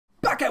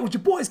back at with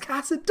your boys,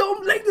 Cass and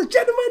Dom, ladies and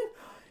gentlemen.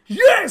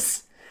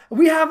 Yes!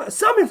 We have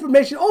some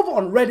information over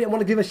on Reddit. I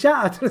want to give a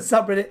shout out to the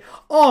subreddit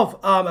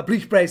of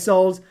Bleach Brave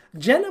Souls.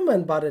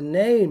 Gentleman by the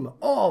name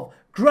of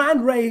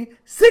Grand Ray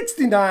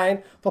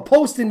 69 for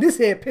posting this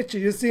here picture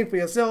you're seeing for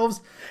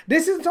yourselves.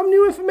 This is some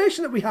new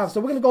information that we have.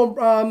 So we're going to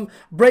go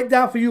break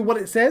down for you what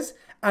it says.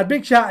 And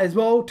big shout out as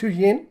well to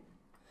Yin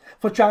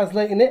for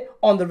translating it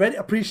on the Reddit.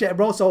 Appreciate it,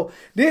 bro. So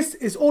this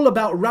is all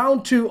about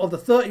round 2 of the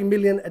 30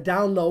 million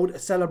download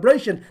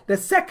celebration. The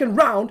second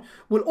round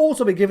will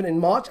also be given in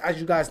March.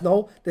 As you guys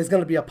know, there's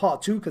going to be a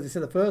part 2 because they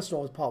said the first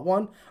one was part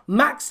 1.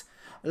 Max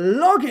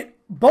login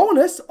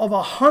bonus of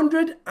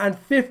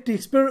 150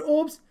 spirit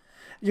orbs.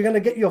 You're going to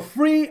get your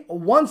free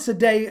once a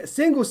day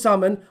single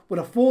summon with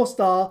a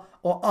 4-star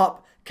or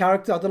up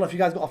character. I don't know if you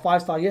guys got a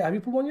 5-star yet. Have you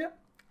pulled one yet?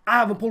 I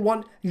haven't pulled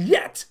one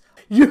yet.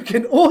 You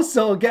can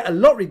also get a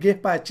lottery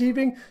gift by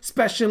achieving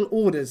special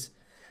orders.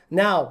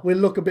 Now, we'll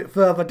look a bit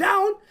further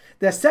down.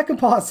 The second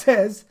part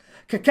says,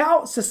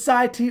 Cacao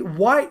Society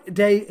White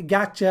Day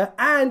Gacha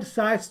and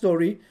side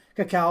story,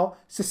 Cacao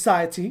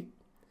Society,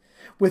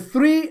 with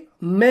 3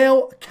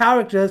 male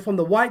characters from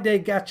the White Day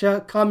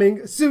Gacha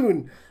coming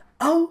soon.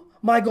 Oh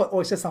my God. Oh,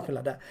 it says something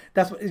like that.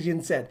 That's what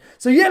Yin said.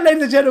 So yeah,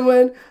 ladies and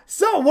gentlemen.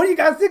 So what do you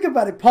guys think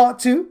about it? Part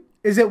 2.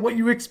 Is it what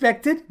you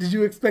expected? Did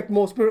you expect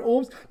more spirit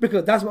orbs?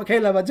 Because that's what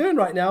K-Lab are doing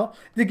right now.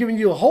 They're giving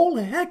you a whole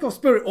heck of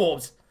spirit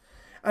orbs.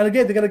 And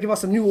again, they're going to give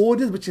us some new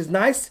orders, which is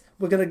nice.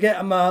 We're going to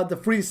get the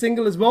free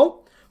single as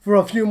well for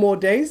a few more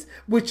days,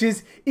 which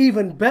is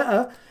even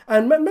better.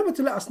 And remember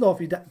to let us know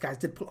if you guys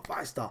did pull a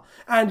 5-star.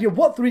 And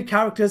what 3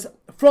 characters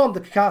from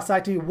the Cacao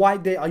Society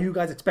White Day are you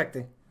guys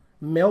expecting?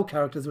 Male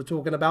characters we're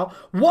talking about.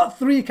 What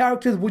 3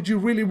 characters would you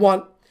really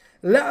want?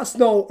 Let us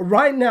know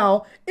right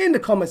now in the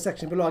comment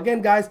section below.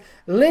 Again, guys,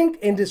 link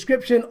in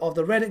description of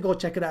the Reddit. Go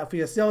check it out for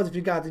yourselves. If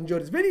you guys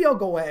enjoyed this video,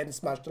 go ahead and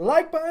smash the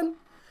like button.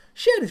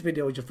 Share this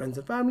video with your friends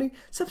and family.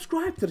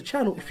 Subscribe to the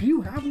channel if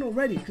you haven't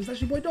already. Because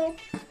that's your boy Dom.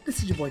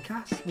 This is your boy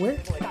Cass. We're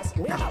out.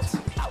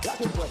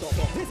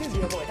 This is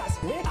your boy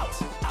Cass. We're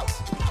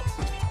out.